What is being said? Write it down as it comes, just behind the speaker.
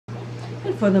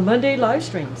And for the Monday live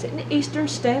streams in Eastern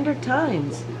Standard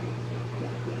Times,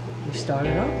 we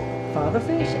started off Father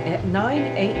Fish at 9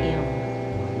 a.m.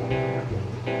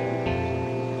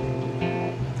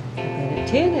 Then at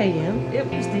 10 a.m. it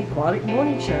was the Aquatic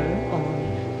Morning Show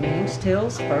on Manes,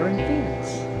 Tails, Fur, and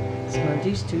Fins. It's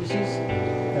Mondays, Tuesdays,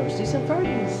 Thursdays, and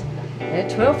Fridays.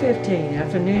 At 12:15,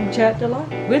 Afternoon Chat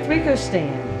Delight with Rico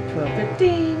Stan.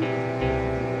 12:15.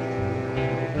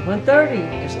 At 1:30,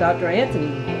 it's Dr.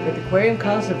 Anthony with Aquarium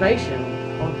Conservation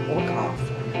on Orc Off.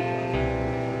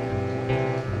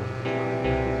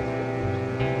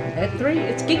 At 3,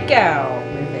 it's Geek Gal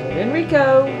with Ed and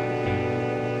Rico.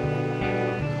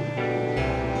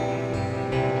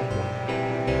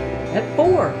 At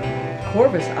 4,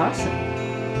 Corvus Awesome.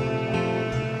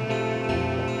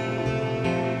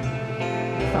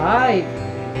 5,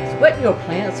 Sweat Your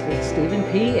Plants with Stephen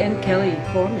P. and Kelly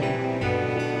Foreman.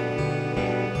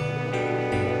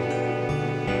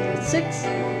 At 6,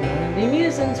 Monday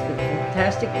Musings with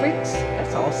Fantastic Freaks.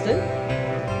 That's Austin.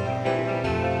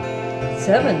 At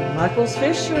 7, Michael's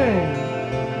Fish Room.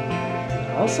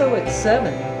 Also at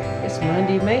 7, it's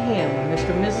Monday Mayhem with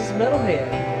Mr. and Mrs. Metalhead.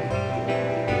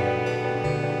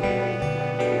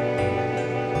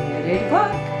 At 8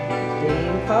 o'clock,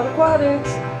 Dean Pod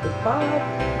Aquatics with Bob.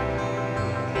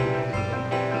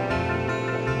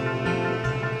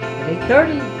 At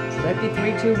 8:30, it's Lefty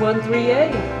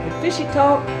 3213A with Fishy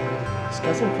Talk,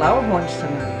 discussing flower horns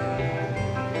tonight.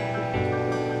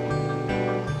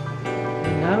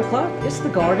 At 9 o'clock, it's the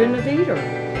Garden of Eder.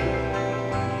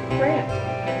 Grant.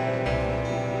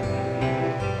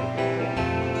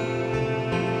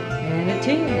 And at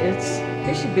 10, it's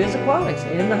Fishy Biz Aquatics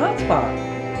in the hotspot.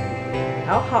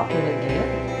 How hot will it get?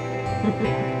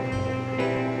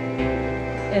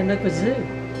 And look at Zoo.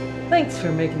 Thanks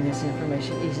for making this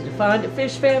information easy to find at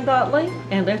Fishfam.link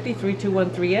and Lefty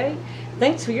 3213A.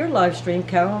 Thanks for your live stream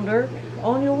calendar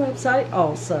on your website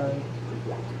also.